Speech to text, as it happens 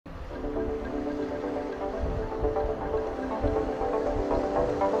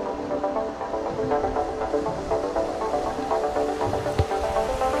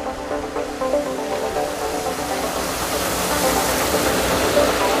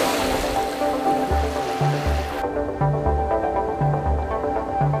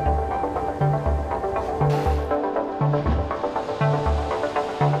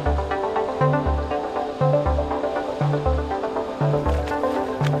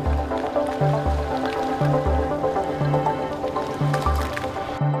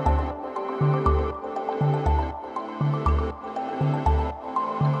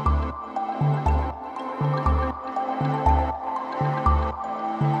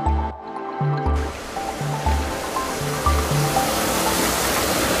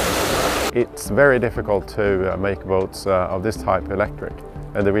It's very difficult to make boats of this type electric,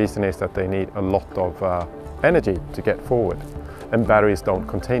 and the reason is that they need a lot of energy to get forward, and batteries don't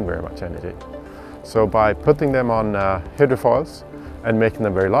contain very much energy. So by putting them on hydrofoils and making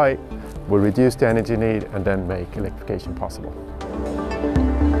them very light, we'll reduce the energy need and then make electrification possible.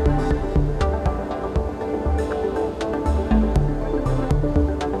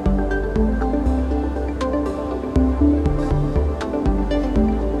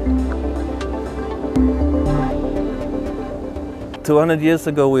 200 years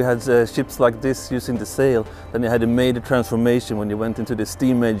ago we had ships like this using the sail, then you had a major transformation when you went into the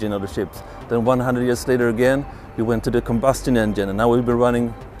steam engine of the ships. Then 100 years later again you went to the combustion engine, and now we've been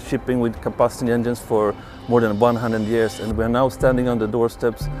running shipping with combustion engines for more than 100 years, and we're now standing on the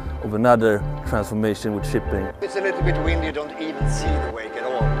doorsteps of another transformation with shipping. It's a little bit windy, you don't even see the wake.